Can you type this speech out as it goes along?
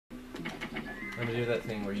I'm gonna do that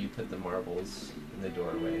thing where you put the marbles in the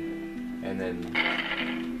doorway, and then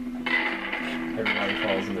everybody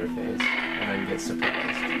falls in their face, and then gets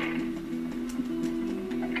surprised.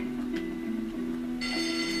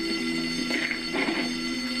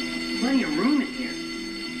 Plenty of room in here.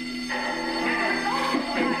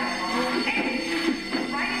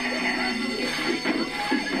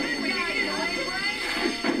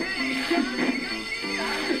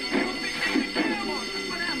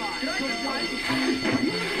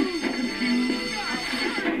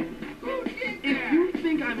 If you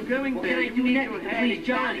think I'm going there, what can I do next to please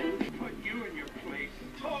Johnny? Put you in your place,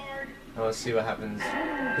 Tard. Now let's see what happens.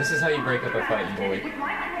 This is how you break up a fight, boy.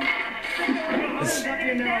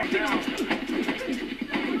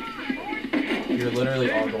 You're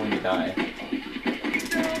literally all going to die.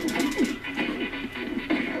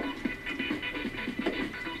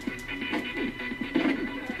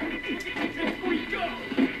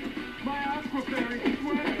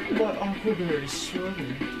 My aquaberry is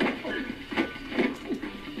swimming.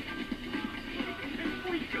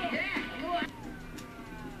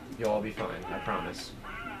 You'll all be fine, I promise.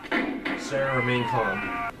 Sir, remain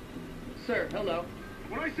calm. Sir, hello.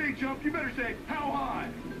 When I say jump, you better say, how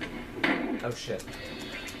high? Oh shit.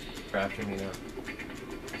 They're after me now.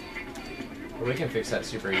 Well, we can fix that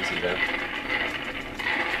super easy though.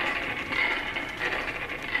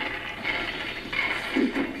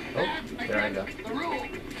 Oh, there I go.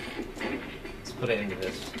 Let's put it into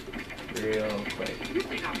this real quick.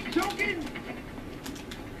 I'm joking!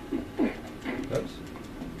 Oops.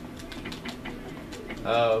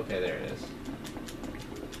 Oh, okay, there it is.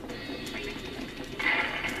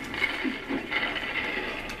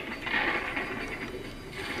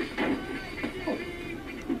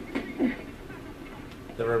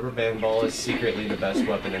 The rubber band ball is secretly the best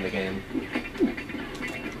weapon in the game.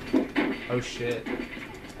 Oh shit.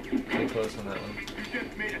 Getting close on that one. You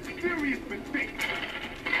just made a serious mistake.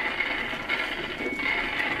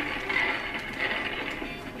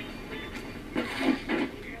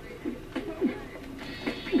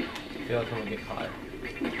 I feel like I'm gonna get caught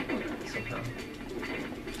somehow.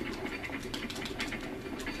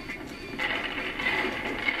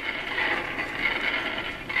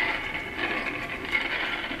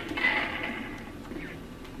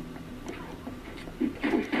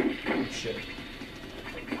 Oh shit.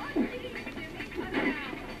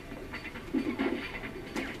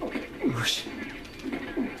 Oh shit.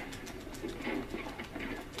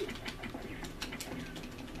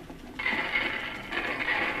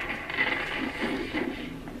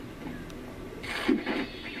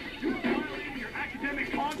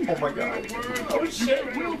 Oh my god. Oh shit.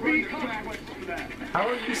 How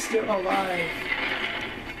are you still alive?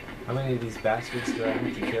 How many of these bastards do I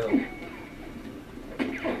have to kill?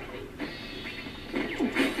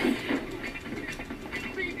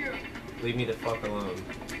 Leave me the fuck alone.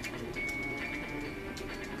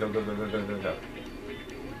 Go, go, go, go, go, go, go.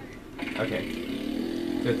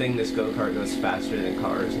 Okay. Good thing this go-kart goes faster than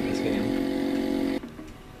cars in this game.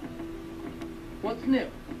 What's new?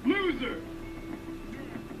 Loser!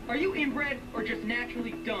 Are you inbred or just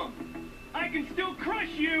naturally dumb? I can still crush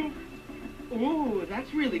you! Ooh,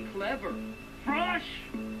 that's really clever. Crush!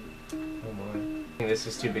 Oh my. I think this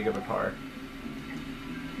is too big of a car.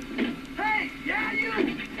 Hey! Yeah,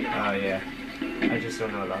 you! Oh yeah. I just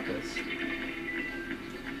don't know about this.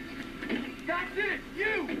 That's it!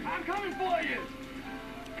 You! I'm coming for you!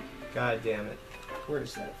 God damn it.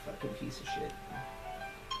 Where's that fucking piece of shit?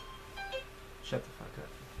 Shut the fuck up.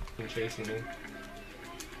 You're chasing me.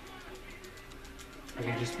 I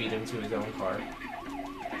can just beat him to his own car.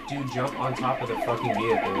 Dude, jump on top of the fucking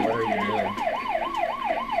vehicle. What are you doing?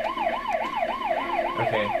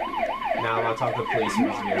 Okay. Now I'm on top of the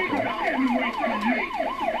policeman's vehicle.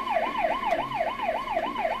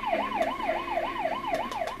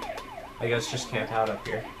 I guess just camp out up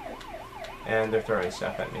here. And they're throwing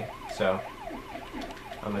stuff at me. So,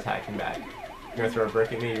 I'm attacking back. You're gonna throw a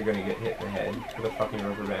brick at me, you're gonna get hit in the head with a fucking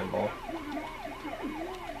rubber band ball.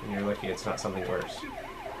 And you're lucky it's not something worse.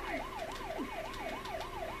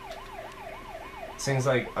 This thing's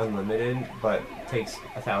like unlimited, but takes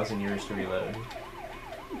 1,000 years to reload.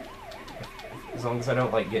 As long as I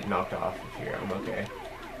don't like get knocked off of here, I'm okay.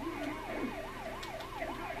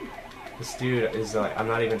 This dude is like, I'm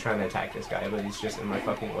not even trying to attack this guy, but he's just in my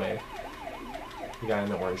fucking way. The guy in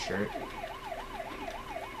the orange shirt.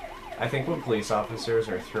 I think when police officers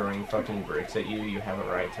are throwing fucking bricks at you, you have a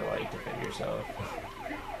right to like defend yourself.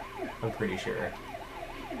 I'm pretty sure.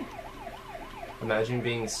 Imagine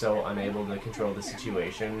being so unable to control the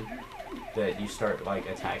situation that you start like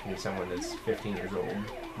attacking someone that's 15 years old.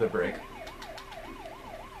 The brick.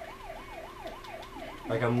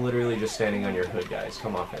 Like, I'm literally just standing on your hood, guys.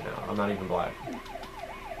 Come off it now. I'm not even black.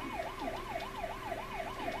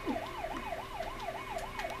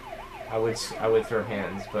 I would throw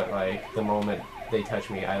hands, but, like, the moment they touch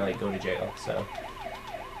me, I, like, go to jail, so.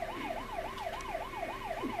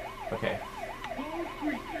 Okay.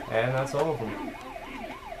 And that's all of them.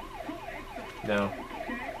 No.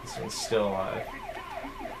 This one's still alive.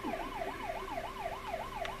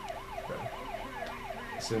 Bro.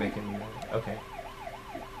 This is making me mad. Okay.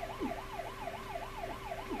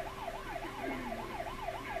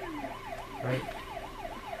 Right.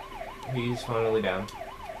 He's finally down.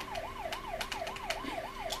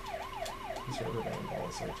 These rubber band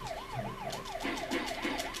balls like just keep coming back.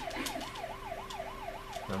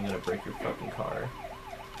 I'm gonna break your fucking car.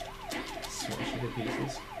 Smash it to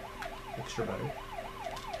pieces. Extra butter.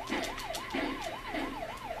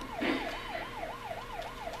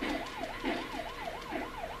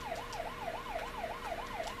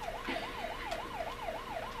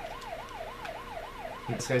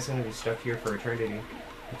 This guy's gonna be stuck here for eternity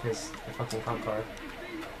because the fucking cop car.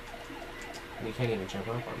 And you can't even jump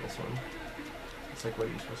up on this one. It's like, what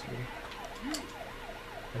are you supposed to do?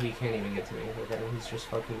 But he can't even get to me, but then he's just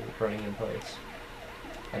fucking running in place.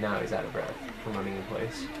 And now he's out of breath from running in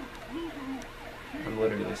place. I'm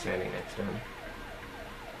literally standing next to him.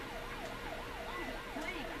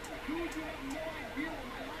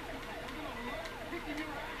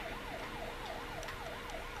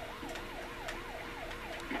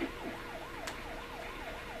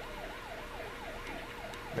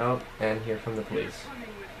 Nope, and here come the police.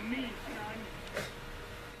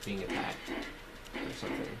 Being attacked. Or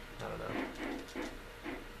something. I don't know.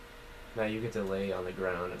 Now you get to lay on the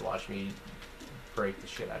ground and watch me break the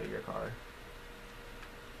shit out of your car.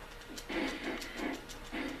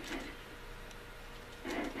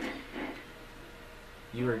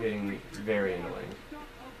 You are getting very annoying.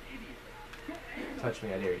 Touch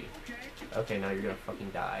me, I dare you. Okay, now you're gonna fucking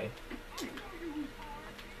die.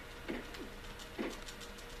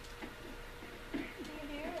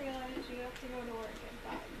 To go to work in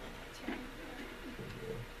 5 minutes.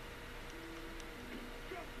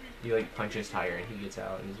 You like punch his tire and he gets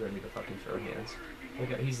out and he's ready to fucking throw hands.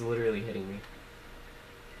 Look at, he's literally hitting me.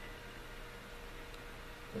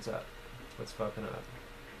 What's up? What's fucking up?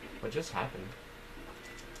 What just happened?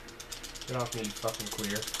 Get off me, you fucking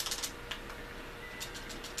queer.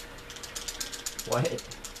 What?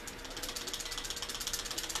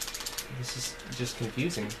 This is just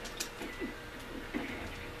confusing.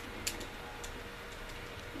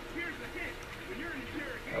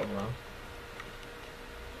 Oh well.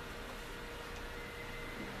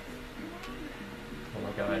 Oh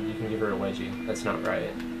my god, you can give her a wedgie. That's not right.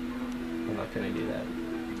 I'm not gonna do that.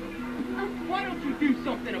 Why don't you do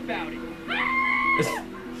something about it?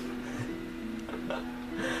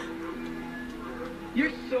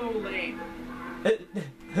 You're so lame.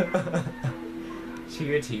 She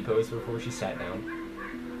did a T-pose before she sat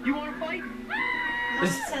down. You wanna fight? Mom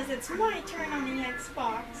says it's my turn on the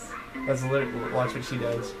Xbox. That's literally, watch what she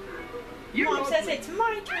does. Mom says it's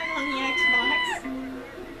my turn on the Xbox.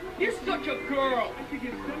 You're such a girl. I should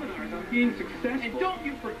give seminars on being successful. And don't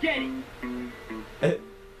you forget it.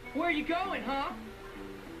 Where are you going, huh?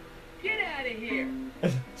 Get out of here.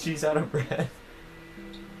 She's out of breath.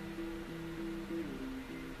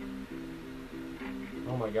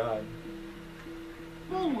 Oh my god.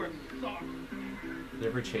 Woolworth sucks. You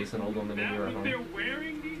ever chase an old woman into your What home? they're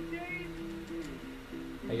wearing these days?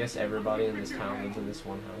 I guess everybody in this town lives in this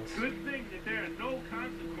one house. Good thing that there are no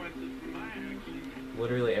consequences for my actions.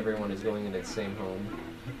 Literally everyone is going into the same home.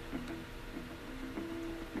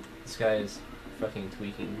 This guy is fucking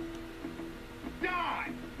tweaking.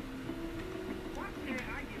 Die! Why can't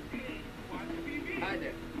I get paid to watch TV? Hi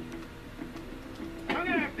there. I'm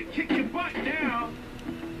gonna have to kick your butt now.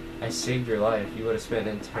 I saved your life. You would have spent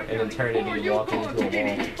an eternity walking into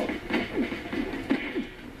a wall.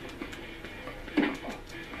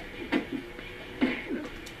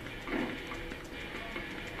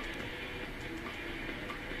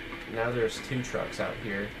 Now there's 2 trucks out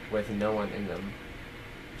here with no one in them.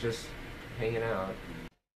 Just hanging out.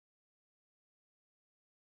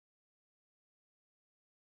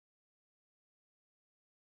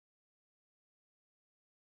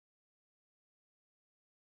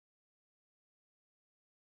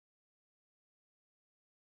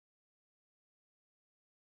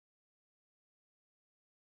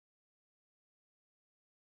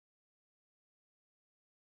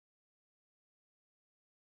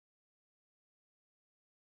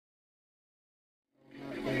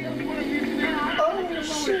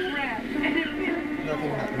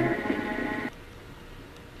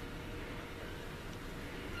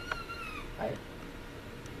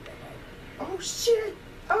 Oh shit!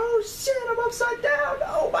 Oh shit! I'm upside down!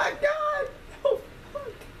 Oh my god! Oh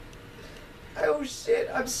fuck! Oh shit!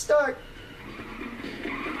 I'm stuck!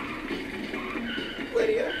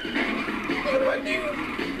 Lydia, what do I do?